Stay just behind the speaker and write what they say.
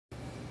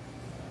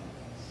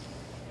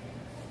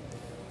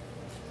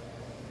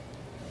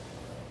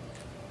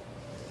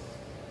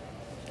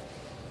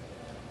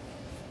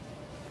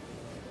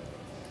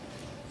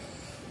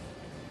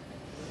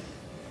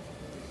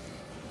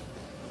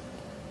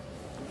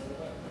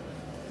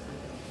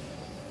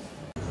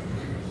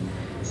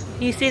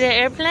You see the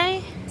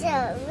airplane?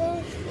 Yeah.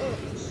 Huh?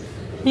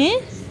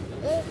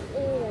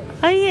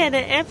 Oh yeah,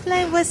 the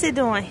airplane. What's it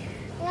doing?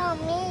 No,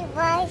 me,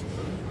 right?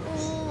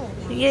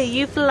 Me. Yeah,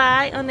 you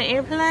fly on the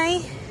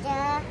airplane?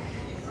 Yeah.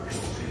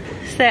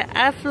 Say,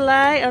 I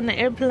fly on the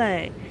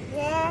airplane.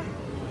 Yeah.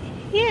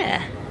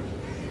 Yeah.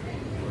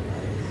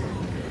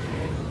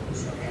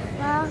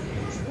 Well,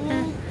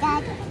 me,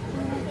 Dad.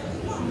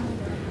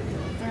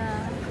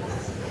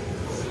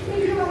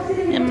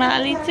 And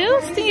Molly too?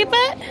 Sticky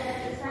butt?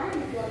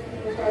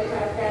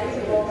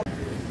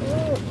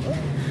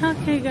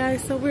 Okay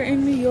guys, so we're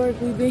in New York.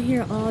 We've been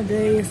here all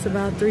day. It's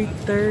about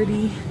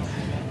 3:30.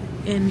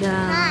 And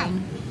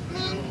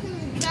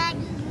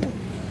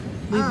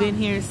we've been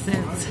here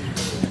since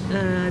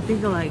I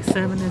think like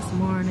 7 this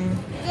morning.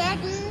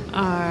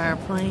 Our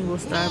plane will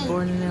start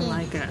boarding in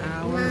like an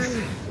hour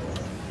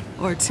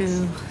or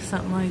two,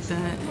 something like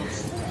that.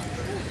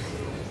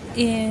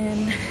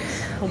 And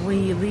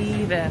we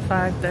leave at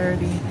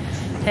 5:30,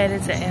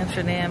 headed to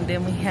Amsterdam.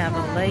 Then we have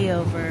a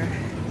layover,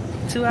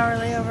 2-hour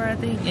layover I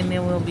think, and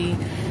then we'll be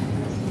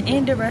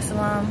in Dar es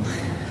Salaam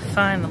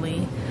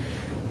finally.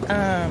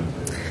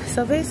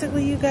 So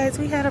basically you guys,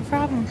 we had a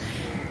problem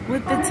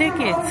with the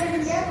tickets.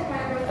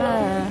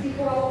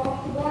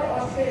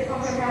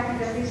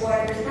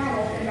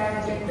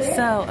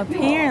 So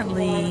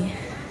apparently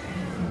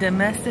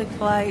domestic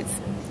flights,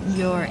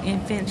 your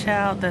infant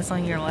child that's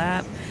on your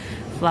lap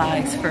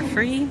flies for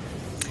free,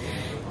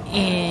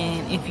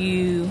 and if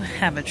you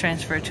have a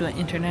transfer to an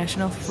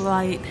international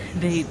flight,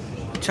 they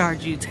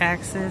charge you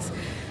taxes.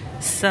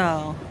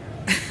 So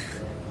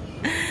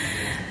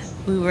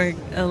we were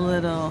a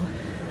little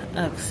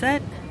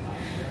upset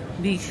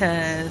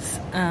because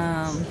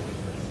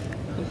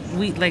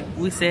like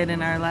we said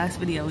in our last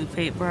video, we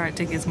paid for our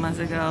tickets months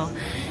ago,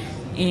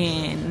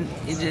 and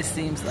it just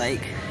seems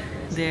like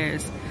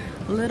there's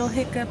little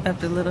hiccup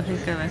after little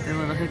hiccup after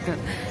little hiccup.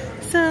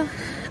 So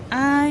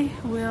I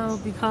will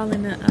be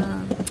calling the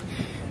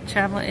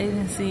travel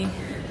agency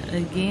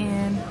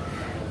again.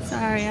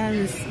 Sorry, I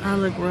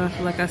look rough.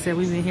 Like I said,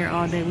 we've been here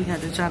all day. We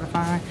had to try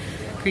to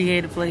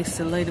create a place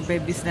to lay the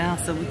babies down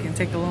so we can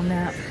take a little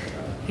nap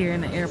here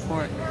in the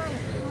airport.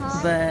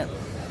 But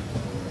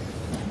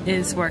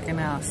it's working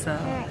out, so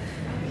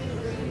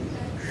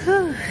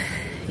whew,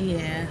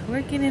 yeah,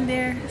 we're getting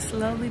there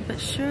slowly but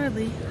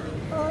surely.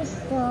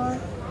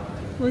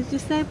 What'd you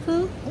say,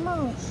 Pooh?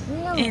 No.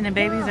 And the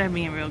babies are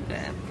being real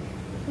good.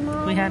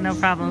 We had no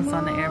problems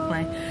on the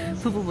airplane.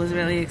 Pooh was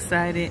really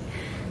excited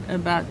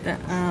about the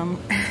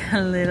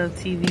little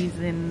TVs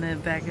in the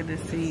back of the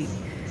seat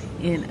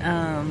in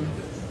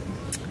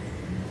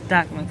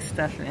Doc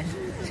McStuffin.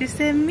 She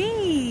said,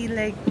 me,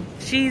 like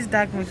she's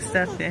Doc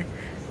McStuffin.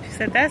 She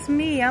said, that's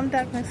me, I'm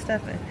Doc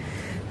McStuffin.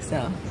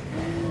 So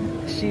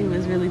she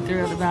was really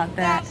thrilled about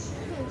that.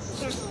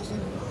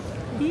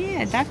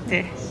 Yeah,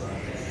 doctor.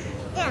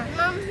 Yeah,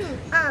 Mom.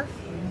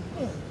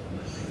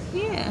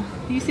 Yeah.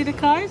 You see the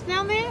cars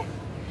down there?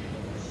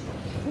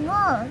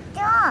 No,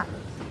 stop.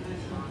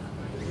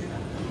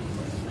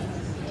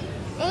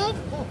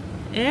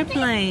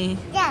 Airplane.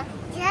 Yeah,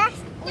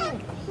 just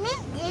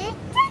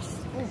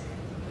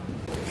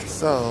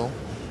So,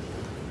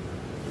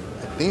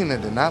 Athena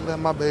did not let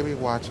my baby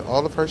watch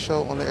all of her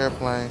show on the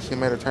airplane. She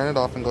made her turn it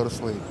off and go to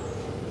sleep.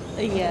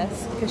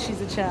 Yes, because she's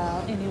a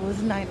child and it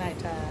was night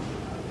time.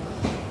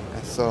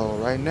 And so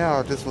right now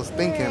I just was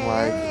thinking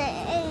like,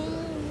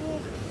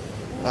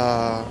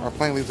 our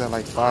plane leaves at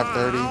like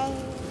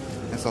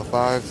 5:30, and so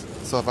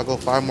if I go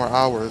 5 more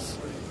hours,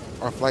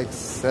 our flight's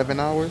 7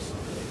 hours.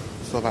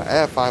 So if I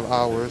add 5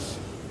 hours,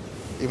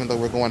 even though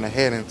we're going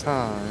ahead in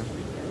time,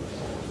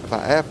 if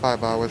I add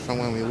 5 hours from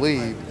when we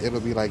leave, it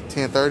would be like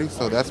 10:30.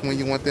 So that's when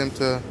you want them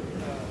to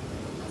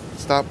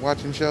stop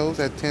watching shows,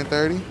 at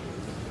 10:30?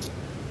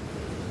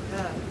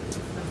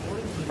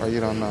 Or you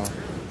don't know?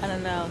 I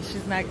don't know.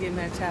 She's not getting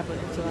that tablet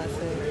until I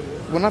say.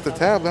 Well, not the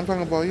tablet. I'm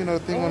talking about, you know,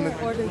 the thing on the...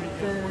 Or the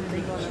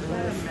thing on the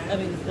bus. I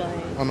mean, the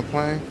plane. On the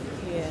plane?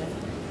 Yeah.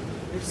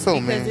 So,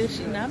 because man. if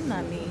she, no, I'm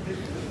not mean.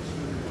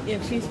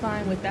 If she's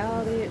fine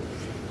without it,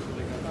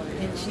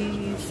 and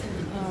she's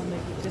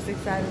just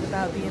excited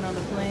about being on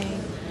the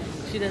plane,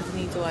 she doesn't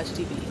need to watch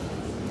TV.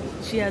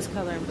 She has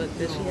coloring books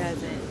that she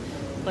hasn't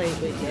played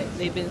with yet.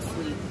 They've been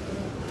asleep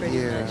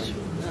pretty much.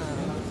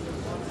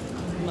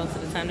 Most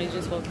of the time, they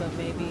just woke up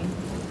maybe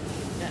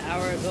an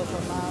hour ago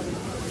for Molly,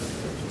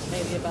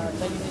 maybe about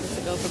 30 minutes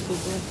ago for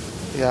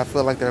Poo-Poo. Yeah, I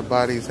feel like their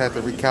bodies had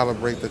to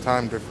recalibrate the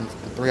time difference,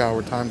 the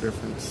 3-hour time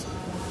difference.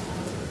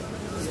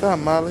 Stop,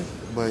 Molly.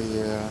 But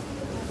yeah,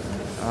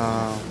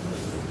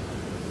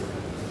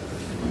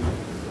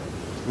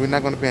 we're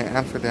not going to be in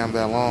Amsterdam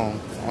that long,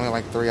 only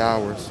like 3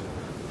 hours.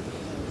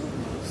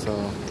 So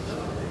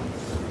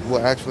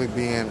we'll actually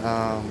be in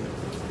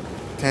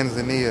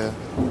Tanzania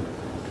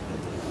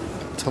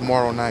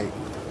tomorrow night.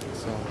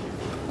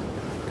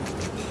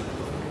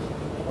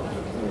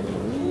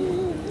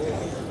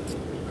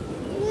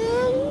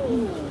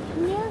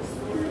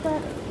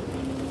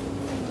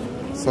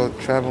 So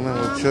traveling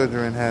with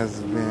children has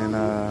been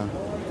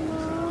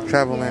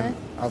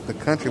out the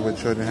country with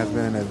children has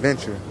been an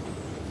adventure.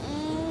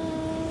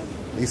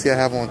 You see I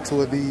have on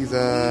 2 of these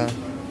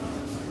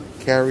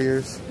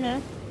carriers. Yeah.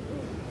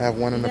 I have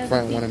one in the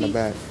front, one in the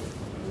back.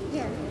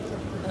 Yeah.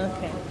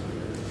 Okay.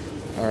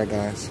 Alright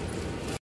guys.